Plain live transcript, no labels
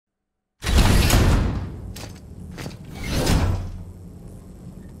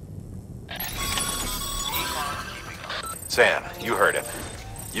Sam, you heard him.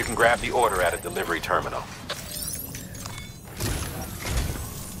 You can grab the order at a delivery terminal.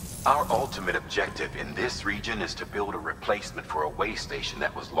 Our ultimate objective in this region is to build a replacement for a way station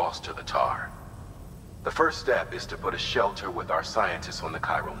that was lost to the tar. The first step is to put a shelter with our scientists on the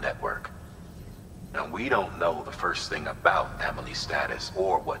chiral network. Now, we don't know the first thing about Emily's status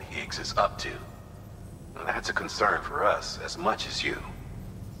or what Higgs is up to. Now, that's a concern for us as much as you.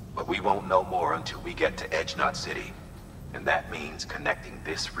 But we won't know more until we get to Edge Knot City. And that means connecting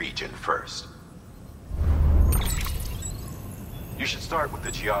this region first. You should start with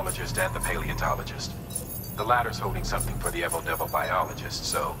the geologist and the paleontologist. The latter's holding something for the Evo-Devo biologist,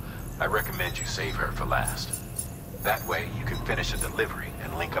 so I recommend you save her for last. That way, you can finish a delivery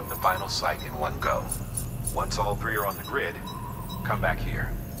and link up the final site in one go. Once all three are on the grid, come back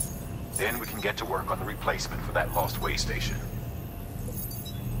here. Then we can get to work on the replacement for that lost way station.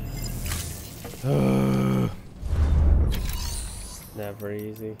 It's never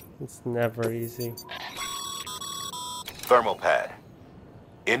easy. It's never easy. Thermal pad.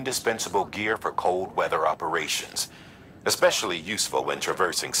 Indispensable gear for cold weather operations. Especially useful when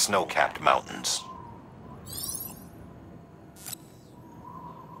traversing snow-capped mountains.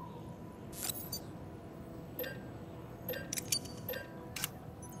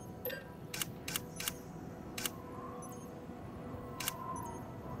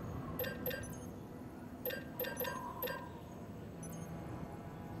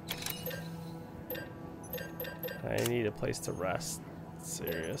 I need a place to rest.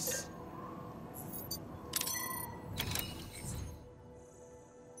 Serious.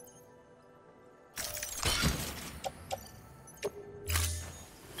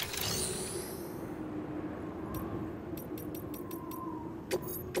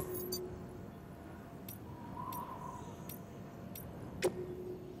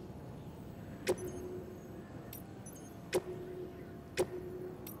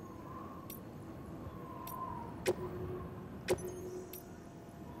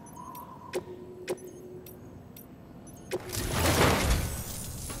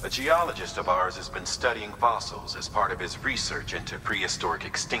 A geologist of ours has been studying fossils as part of his research into prehistoric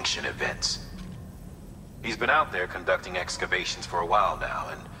extinction events. He's been out there conducting excavations for a while now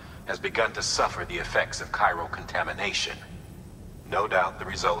and has begun to suffer the effects of chiral contamination. No doubt the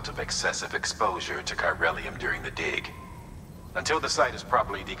result of excessive exposure to chiralium during the dig. Until the site is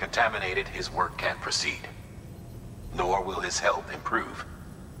properly decontaminated, his work can't proceed. Nor will his health improve.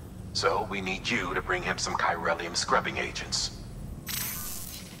 So we need you to bring him some chiralium scrubbing agents.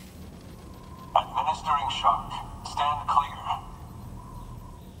 Administering shock. Stand clear.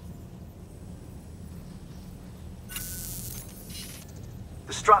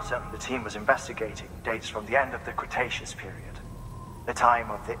 The stratum the team was investigating dates from the end of the Cretaceous period, the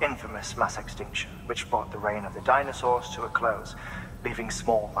time of the infamous mass extinction, which brought the reign of the dinosaurs to a close, leaving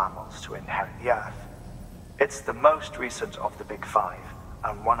small mammals to inherit the Earth. It's the most recent of the Big Five,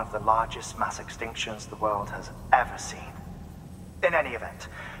 and one of the largest mass extinctions the world has ever seen. In any event,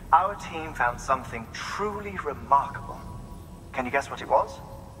 our team found something truly remarkable. Can you guess what it was?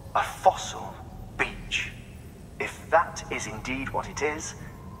 A fossil beach. If that is indeed what it is,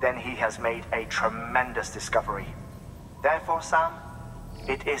 then he has made a tremendous discovery. Therefore, Sam,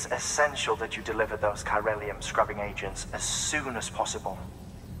 it is essential that you deliver those chiralium scrubbing agents as soon as possible.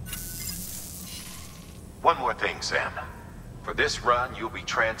 One more thing, Sam. For this run, you'll be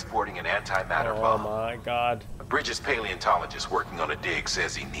transporting an antimatter bomb. Oh my god. A Bridges paleontologist working on a dig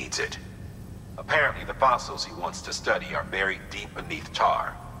says he needs it. Apparently, the fossils he wants to study are buried deep beneath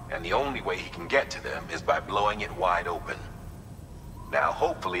tar, and the only way he can get to them is by blowing it wide open. Now,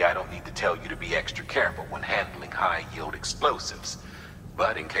 hopefully I don't need to tell you to be extra careful when handling high-yield explosives,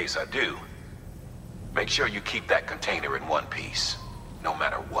 but in case I do, make sure you keep that container in one piece, no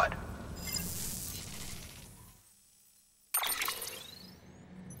matter what.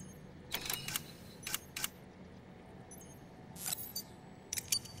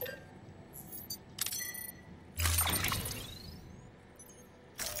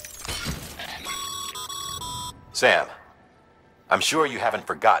 Sam, I'm sure you haven't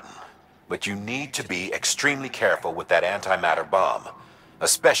forgotten, but you need to be extremely careful with that antimatter bomb,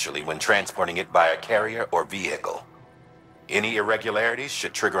 especially when transporting it by a carrier or vehicle. Any irregularities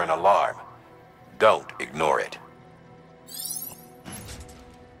should trigger an alarm. Don't ignore it.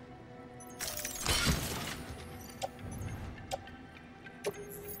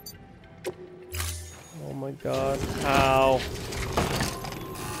 Oh my god. How?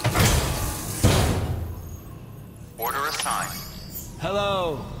 Order assigned.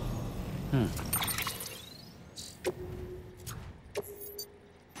 Hello.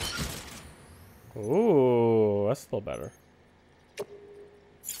 Ooh, that's little better.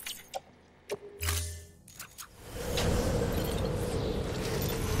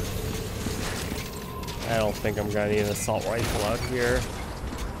 I don't think I'm gonna need an assault rifle out here.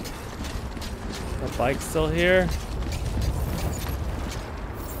 The bike's still here.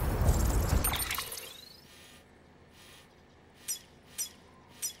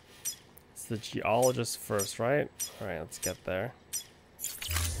 It's the geologist first, right? Alright, let's get there.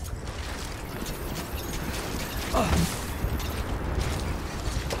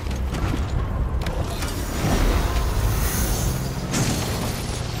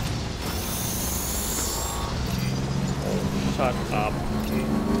 Shut up.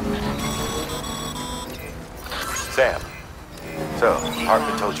 Sam, so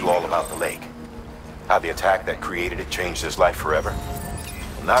Hartman told you all about the lake. How the attack that created it changed his life forever.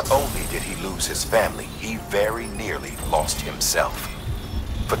 Not only did he lose his family, he very nearly lost himself.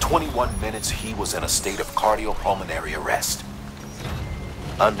 For 21 minutes, he was in a state of cardiopulmonary arrest.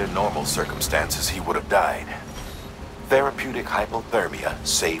 Under normal circumstances, he would have died. Therapeutic hypothermia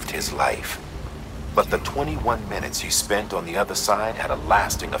saved his life. But the 21 minutes he spent on the other side had a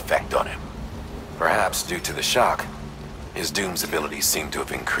lasting effect on him. Perhaps due to the shock, his Doom's abilities seem to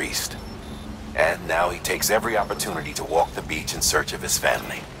have increased. And now he takes every opportunity to walk the beach in search of his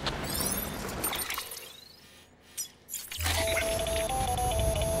family.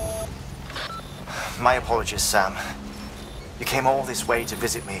 My apologies, Sam. You came all this way to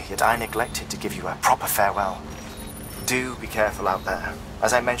visit me, yet I neglected to give you a proper farewell. Do be careful out there.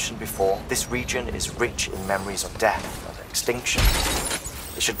 As I mentioned before, this region is rich in memories of death and extinction.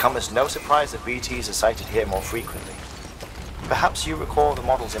 It should come as no surprise that BTs are sighted here more frequently. Perhaps you recall the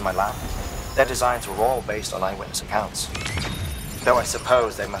models in my lab? Their designs were all based on eyewitness accounts. Though I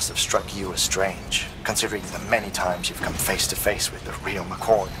suppose they must have struck you as strange, considering the many times you've come face to face with the real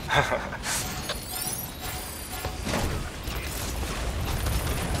McCoy.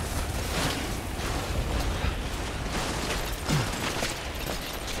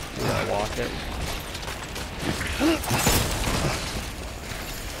 Walk it.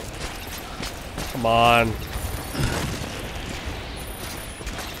 Come on.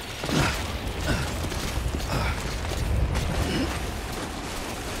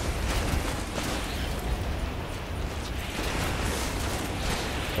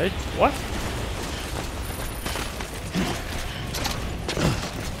 Hey, what?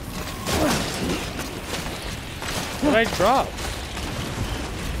 What did I drop?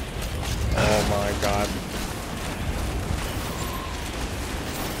 Oh my god.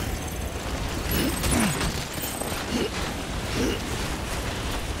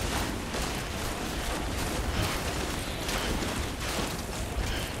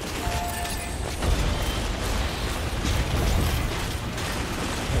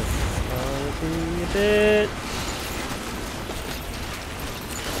 This is gonna be a bit.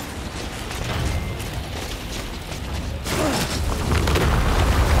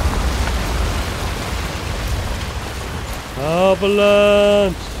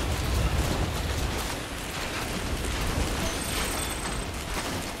 Avalanche!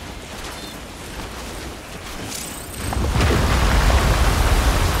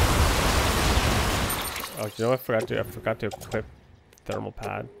 Oh, you know what? I forgot to equip thermal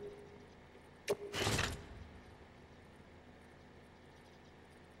pad.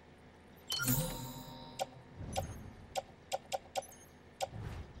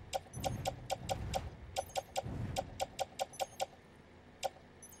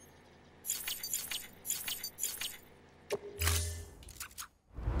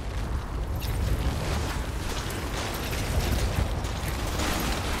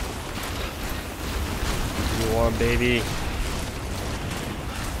 Baby. Oh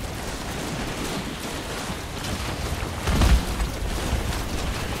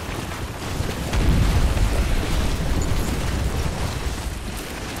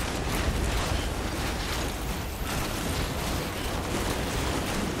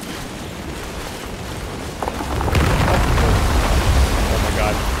my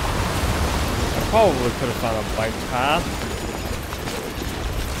god. I probably could have found a bike path.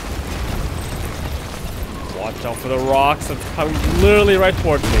 Watch out for the rocks that's coming literally right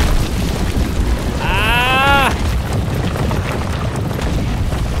towards me. Ah!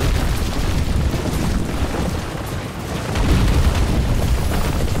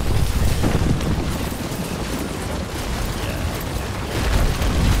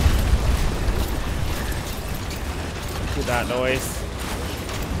 Do that noise.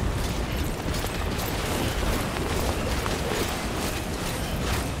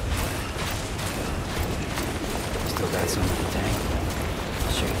 Got some in the tank.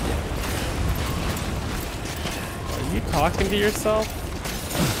 I'll show you. You talking to yourself?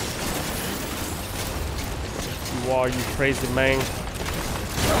 You are, you crazy man.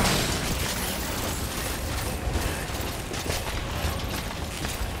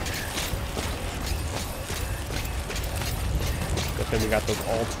 Good thing we got those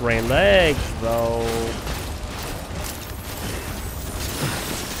all-terrain legs, though.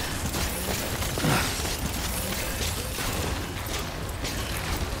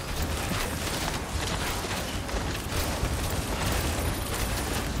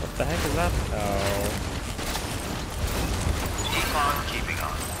 What the heck is that? Oh. Keep on keeping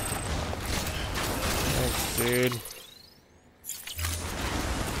on. Thanks, dude.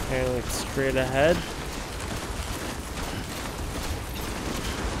 Okay, like straight ahead.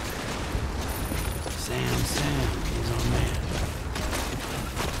 Sam, he's our man.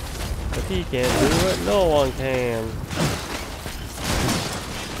 If he can't do it, no one can.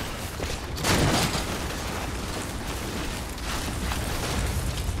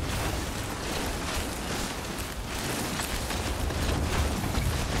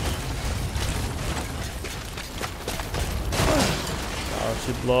 Oh,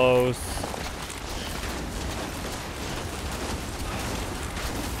 she blows.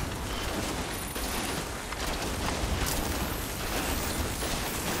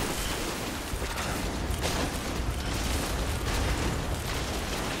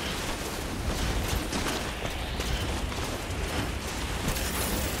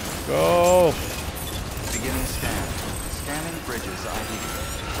 Go! Beginning scan. Scanning bridges ID.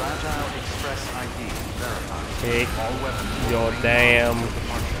 Fragile Express ID verified. Take All weapons. your damn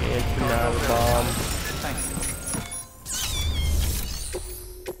anti bomb. Thank you.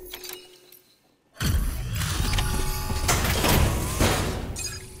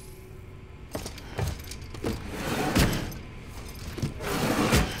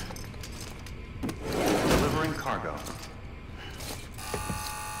 Delivering cargo.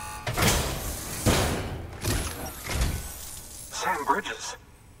 Sam Bridges.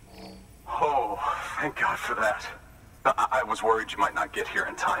 Oh, thank God for that. I was worried you might not get here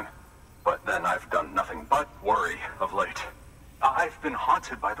in time. But then I've done nothing but worry of late. I've been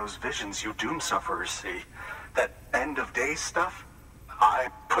haunted by those visions you doom sufferers see. That end of days stuff. I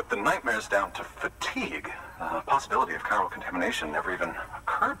put the nightmares down to fatigue. The possibility of chiral contamination never even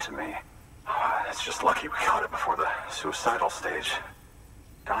occurred to me. It's just lucky we got it before the suicidal stage.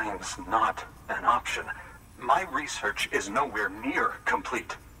 Dying's not an option. My research is nowhere near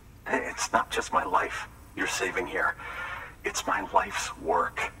complete. It's not just my life you're saving here. It's my life's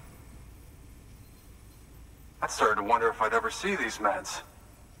work. I started to wonder if I'd ever see these meds.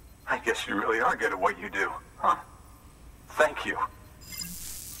 I guess you really are good at what you do, huh? Thank you.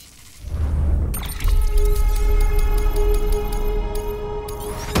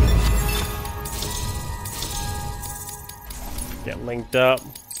 Get linked up.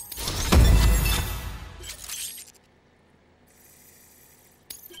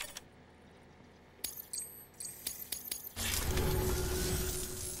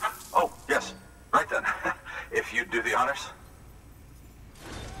 Oh, yes. Right then. If you'd do the honors.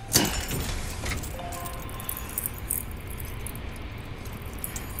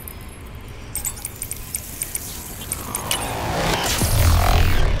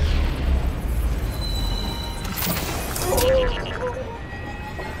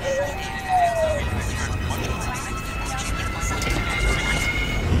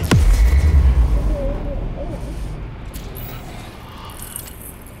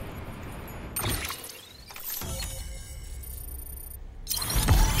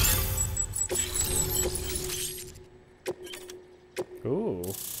 Ooh.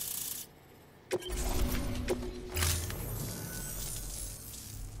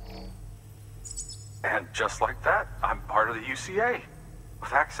 And just like that, I'm part of the UCA,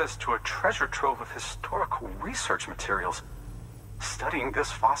 with access to a treasure trove of historical research materials. Studying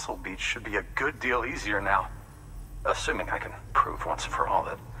this fossil beach should be a good deal easier now, assuming I can prove once and for all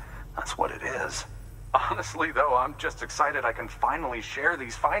that that's what it is. Honestly, though, I'm just excited I can finally share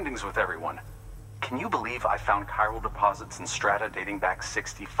these findings with everyone. Can you believe I found chiral deposits in strata dating back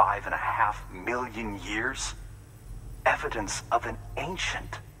 65.5 million years? Evidence of an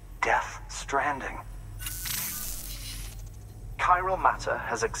ancient Death Stranding. Chiral matter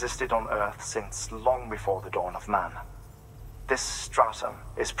has existed on Earth since long before the dawn of man. This stratum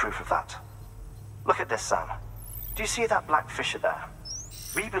is proof of that. Look at this, Sam. Do you see that black fissure there?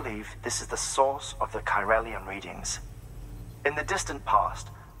 We believe this is the source of the Chiralian readings. In the distant past,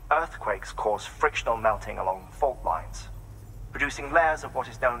 earthquakes cause frictional melting along fault lines, producing layers of what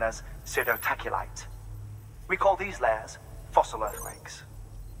is known as pseudotaculite. We call these layers fossil earthquakes.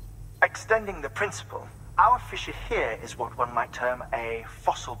 Extending the principle, Our fissure here is what one might term a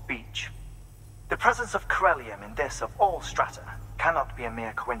fossil beach. The presence of corellium in this of all strata cannot be a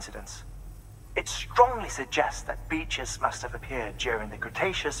mere coincidence. It strongly suggests that beaches must have appeared during the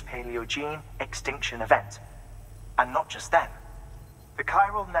Cretaceous-Paleogene extinction event. And not just then. The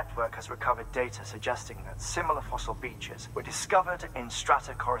chiral network has recovered data suggesting that similar fossil beaches were discovered in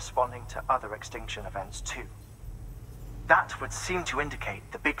strata corresponding to other extinction events too. That would seem to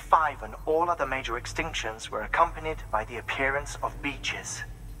indicate the Big Five and all other major extinctions were accompanied by the appearance of beaches.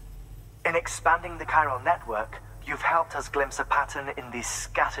 In expanding the chiral network, you've helped us glimpse a pattern in these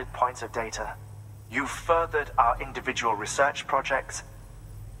scattered points of data. You've furthered our individual research projects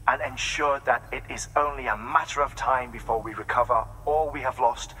and ensured that it is only a matter of time before we recover all we have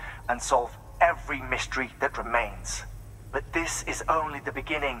lost and solve every mystery that remains. But this is only the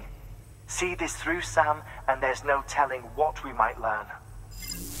beginning. See this through, Sam, and there's no telling what we might learn.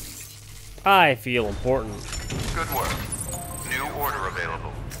 I feel important. Good work. New order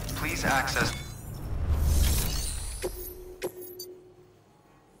available. Please access...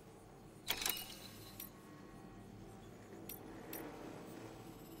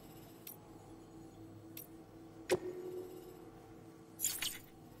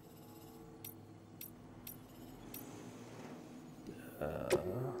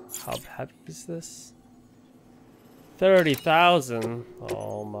 How heavy is this? 30,000.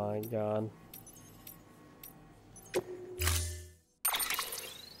 Oh my god.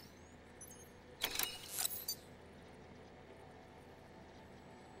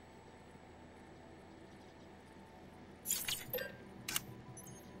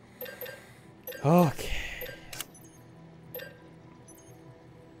 Okay.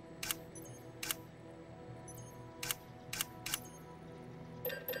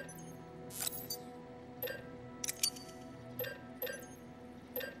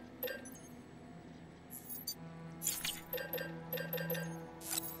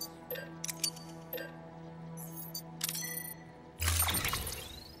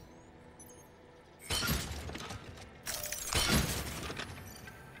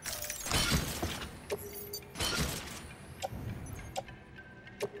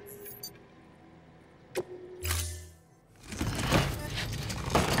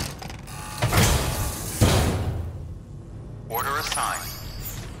 Order assigned.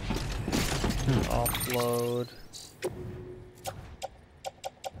 Offload.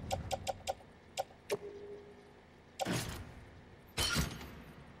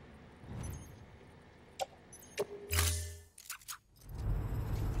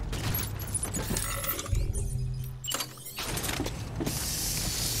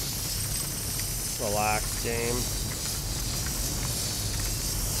 Relax, game.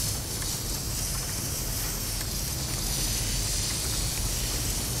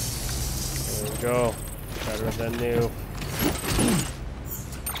 There we go. Better than new.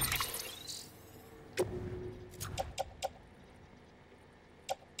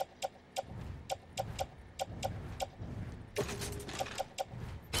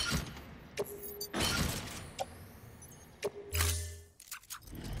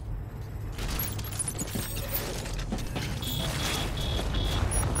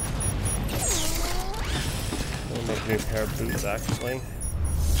 We'll make a new pair of boots, actually.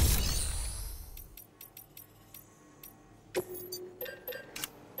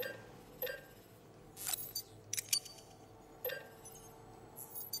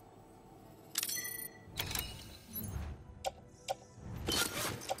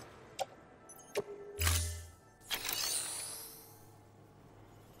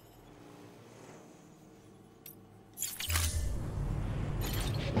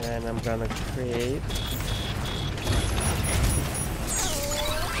 And I'm gonna create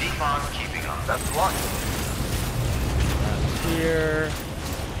Keep on keeping on. That's one. here.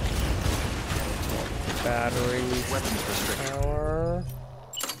 Batteries, Weapons restriction. power.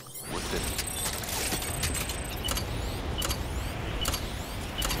 What's it?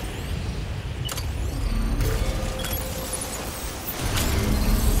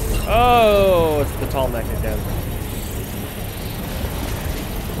 Oh, it's the tall neck again.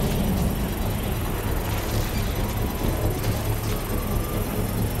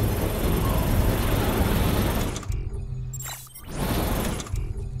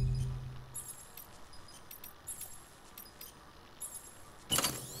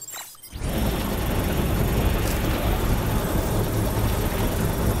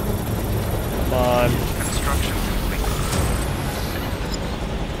 Come on. Construction complete.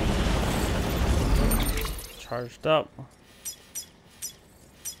 Charged up.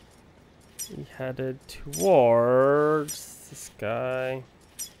 We headed towards this guy.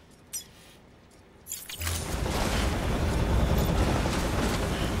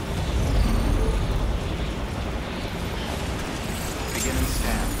 Beginning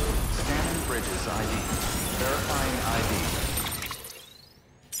scan. Scanning bridges ID. Verifying ID.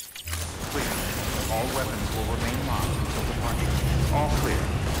 Clear. All weapons will remain locked until departure. All clear.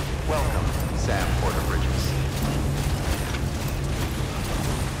 Welcome, Sam Porter Bridges.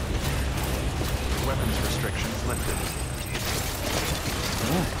 Weapons restrictions lifted.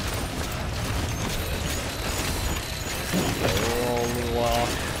 Only well.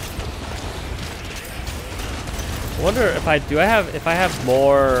 I wonder if I have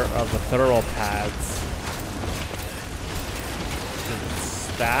more of the thermal pads to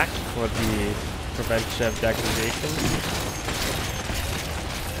stack for the prevention of degradation.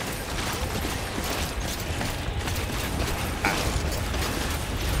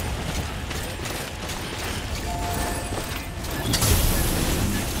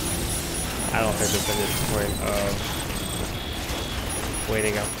 I don't think there's any point of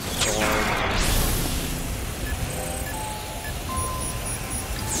waiting up the storm.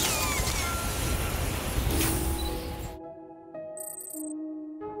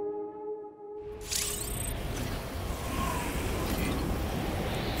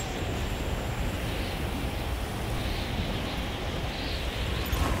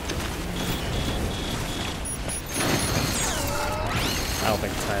 I don't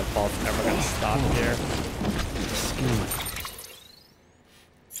think Timefall's ever gonna stop here.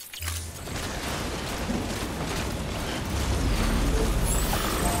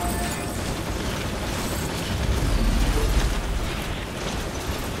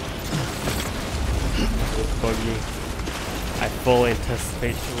 Boogie. I fully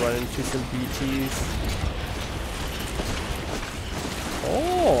anticipate to run into some BTs.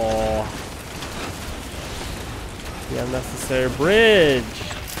 Oh! The unnecessary bridge.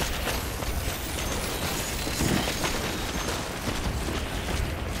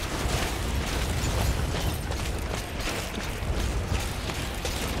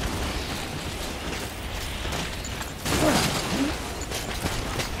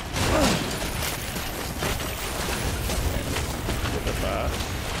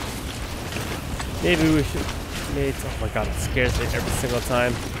 Maybe we should made. Oh my god, it scares me every single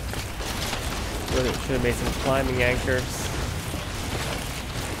time. Really should have made some climbing anchors.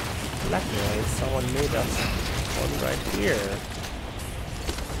 Luckily, someone made us one right here.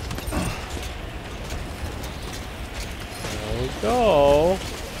 There we go.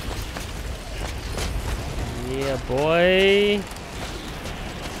 Yeah, boy.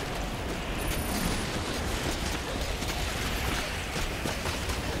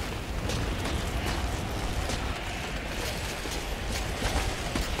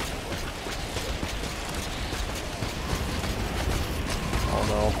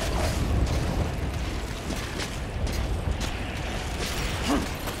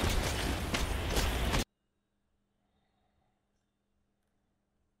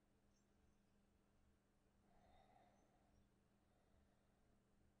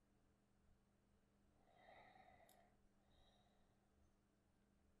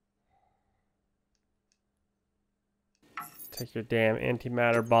 Take your damn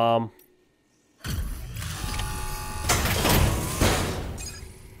antimatter bomb.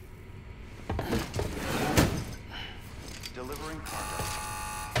 Delivering cargo.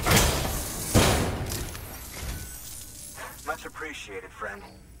 Much appreciated, friend.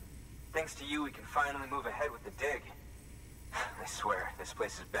 Thanks to you, we can finally move ahead with the dig. I swear, this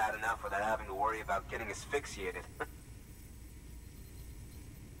place is bad enough without having to worry about getting asphyxiated.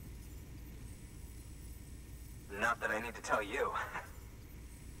 Not that I need to tell you.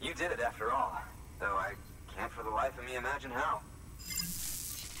 You did it after all, though I can't for the life of me imagine how.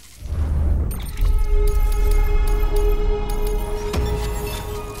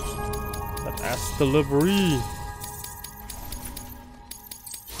 That's delivery.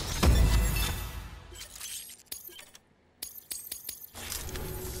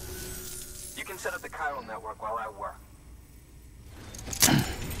 You can set up the chiral network while I work.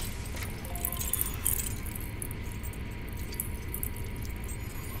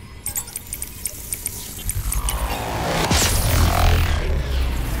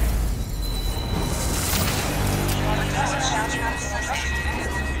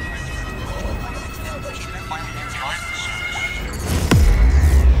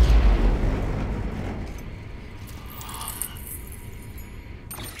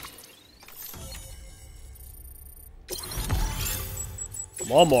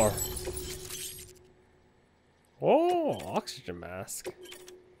 One more. Oh, oxygen mask.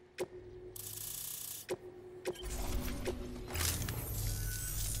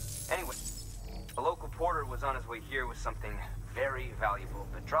 Anyway, a local porter was on his way here with something very valuable,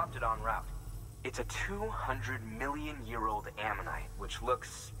 but dropped it en route. It's a 200-million-year-old ammonite, which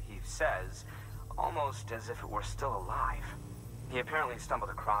looks, he says, almost as if it were still alive. He apparently stumbled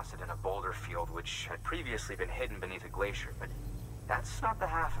across it in a boulder field which had previously been hidden beneath a glacier, but that's not the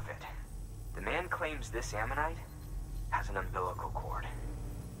half of it. The man claims this ammonite has an umbilical cord.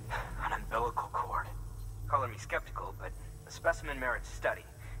 An umbilical cord. Color me skeptical, but the specimen merits study,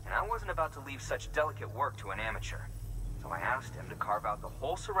 and I wasn't about to leave such delicate work to an amateur. So I asked him to carve out the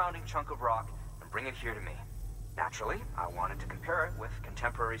whole surrounding chunk of rock and bring it here to me. Naturally, I wanted to compare it with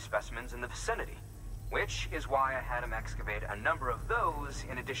contemporary specimens in the vicinity, which is why I had him excavate a number of those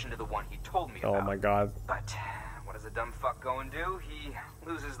in addition to the one he told me about. Oh my god. But what does a dumb fuck go and do? He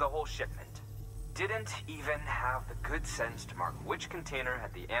loses the whole shipment. Didn't even have the good sense to mark which container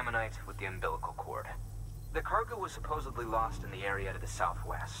had the ammonite with the umbilical cord. The cargo was supposedly lost in the area to the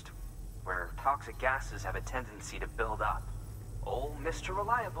southwest, where toxic gases have a tendency to build up. Old Mr.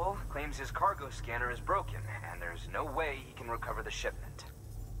 Reliable claims his cargo scanner is broken, and there's no way he can recover the shipment.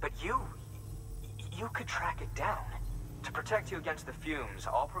 But you could track it down. To protect you against the fumes,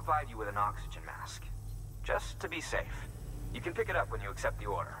 I'll provide you with an oxygen mask. Just to be safe. You can pick it up when you accept the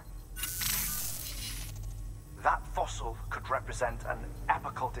order. That fossil could represent an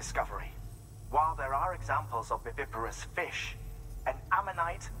epochal discovery. While there are examples of viviparous fish, an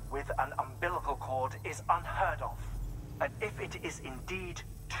ammonite with an umbilical cord is unheard of. And if it is indeed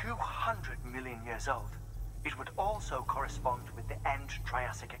 200 million years old, it would also correspond with the end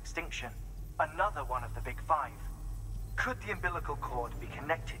Triassic extinction, another one of the big five. Could the umbilical cord be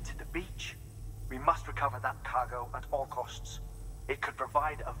connected to the beach? We must recover that cargo at all costs. It could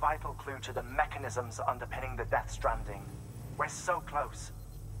provide a vital clue to the mechanisms underpinning the Death Stranding. We're so close.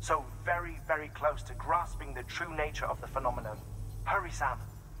 So very, very close to grasping the true nature of the phenomenon. Hurry, Sam.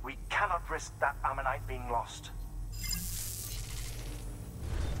 We cannot risk that ammonite being lost.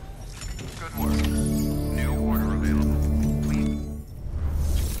 Good work. New order available. Please.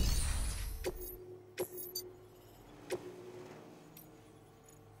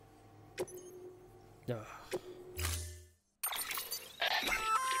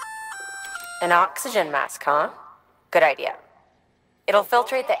 An oxygen mask, huh? Good idea. It'll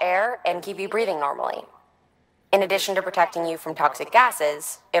filtrate the air and keep you breathing normally. In addition to protecting you from toxic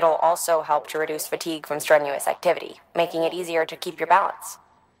gases, it'll also help to reduce fatigue from strenuous activity, making it easier to keep your balance.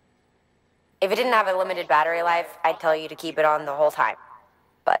 If it didn't have a limited battery life, I'd tell you to keep it on the whole time.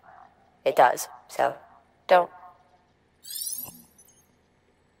 But it does, so don't.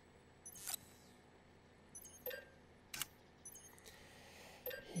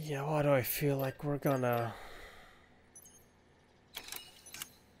 Yeah, why do I feel like we're gonna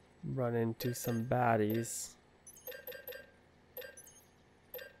run into some baddies?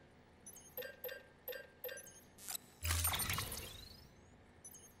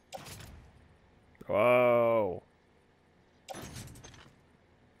 Whoa.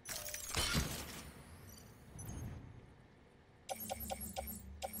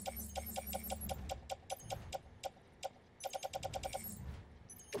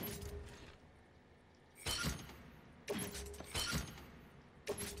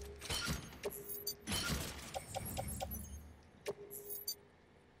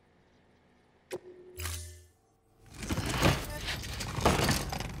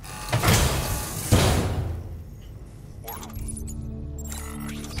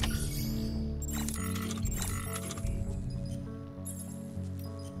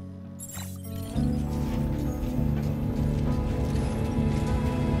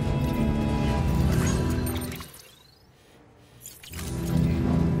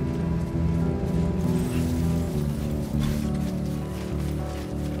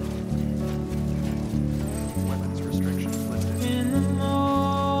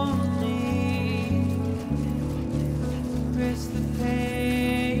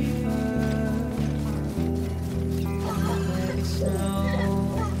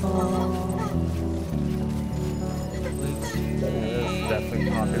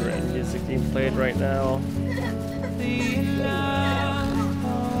 Played right now.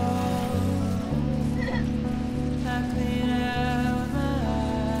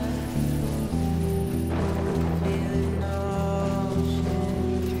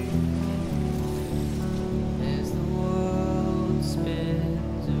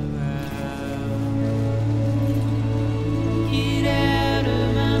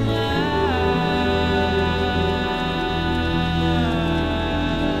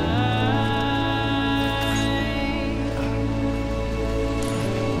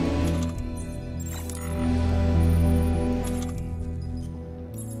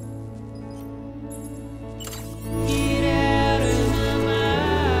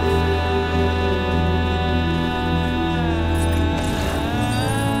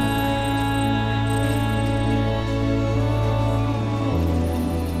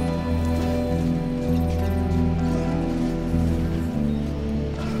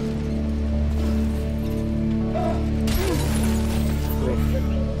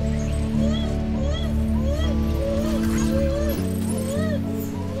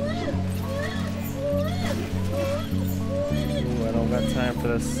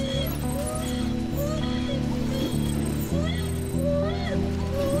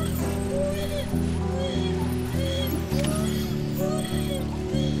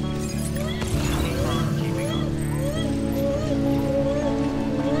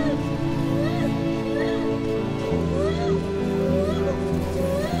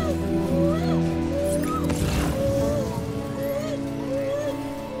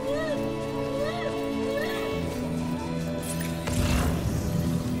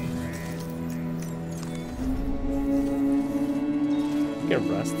 get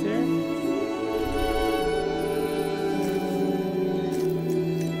rest here?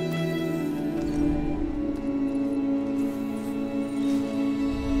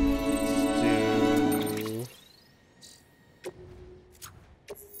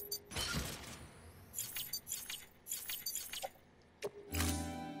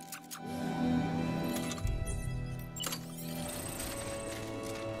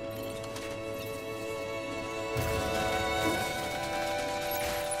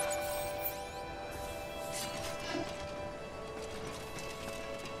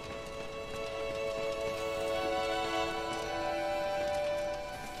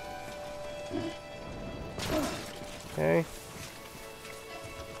 Okay.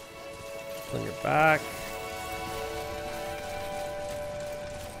 Turn your back.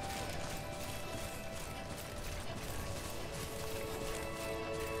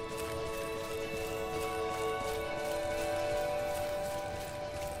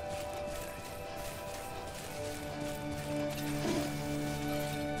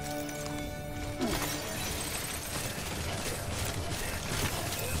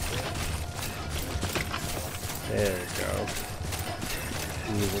 There we go.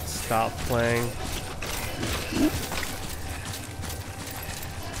 Music stop playing.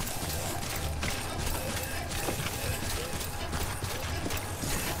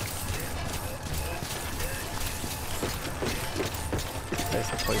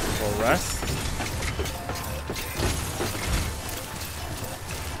 Nice place for rest.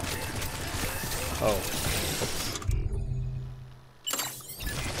 Oh.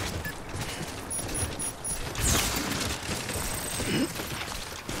 Oops.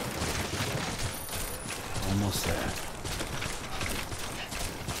 Almost there.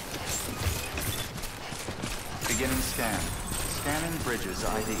 Beginning scan. Scanning bridges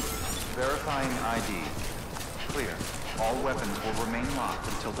ID. Verifying ID. Clear. All weapons will remain locked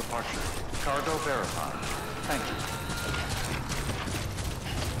until departure. Cargo verified. Thank you.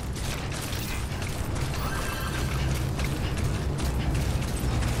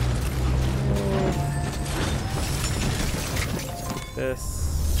 This.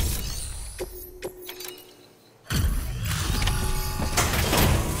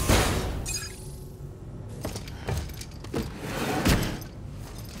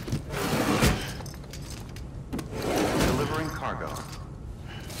 Delivering cargo.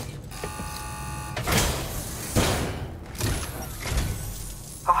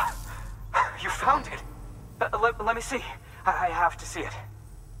 You found it. Let me see. I have to see it.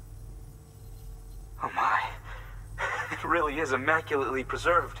 Oh my. It really is immaculately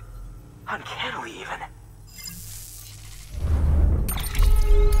preserved. Uncannily, even.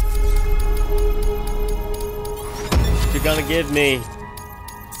 What you gonna give me?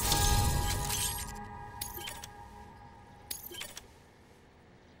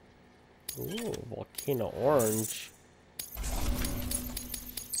 Ooh, volcano orange.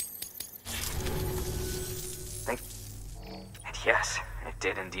 And yes, it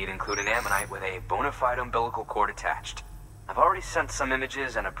did indeed include an ammonite with a bona fide umbilical cord attached. I've already sent some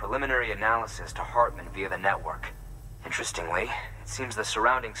images and a preliminary analysis to Hartman via the network. Interestingly, it seems the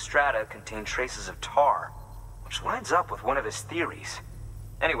surrounding strata contain traces of tar, which lines up with one of his theories.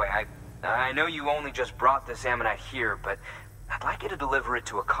 Anyway, I know you only just brought this ammonite here, but I'd like you to deliver it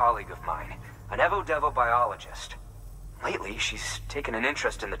to a colleague of mine, an Evo-Devo biologist. Lately, she's taken an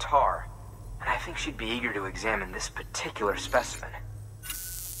interest in the tar, and I think she'd be eager to examine this particular specimen.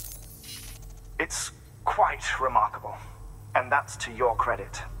 It's quite remarkable, and that's to your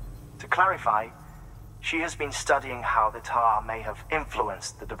credit. To clarify, she has been studying how the tar may have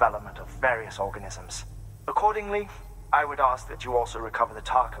influenced the development of various organisms. Accordingly, I would ask that you also recover the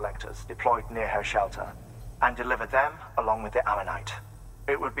tar collectors deployed near her shelter and deliver them along with the ammonite.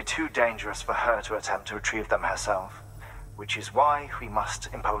 It would be too dangerous for her to attempt to retrieve them herself, which is why we must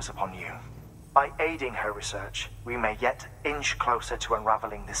impose upon you. By aiding her research, we may yet inch closer to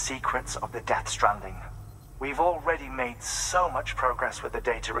unraveling the secrets of the Death Stranding. We've already made so much progress with the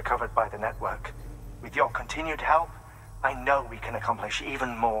data recovered by the network. With your continued help, I know we can accomplish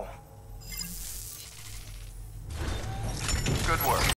even more. Good work.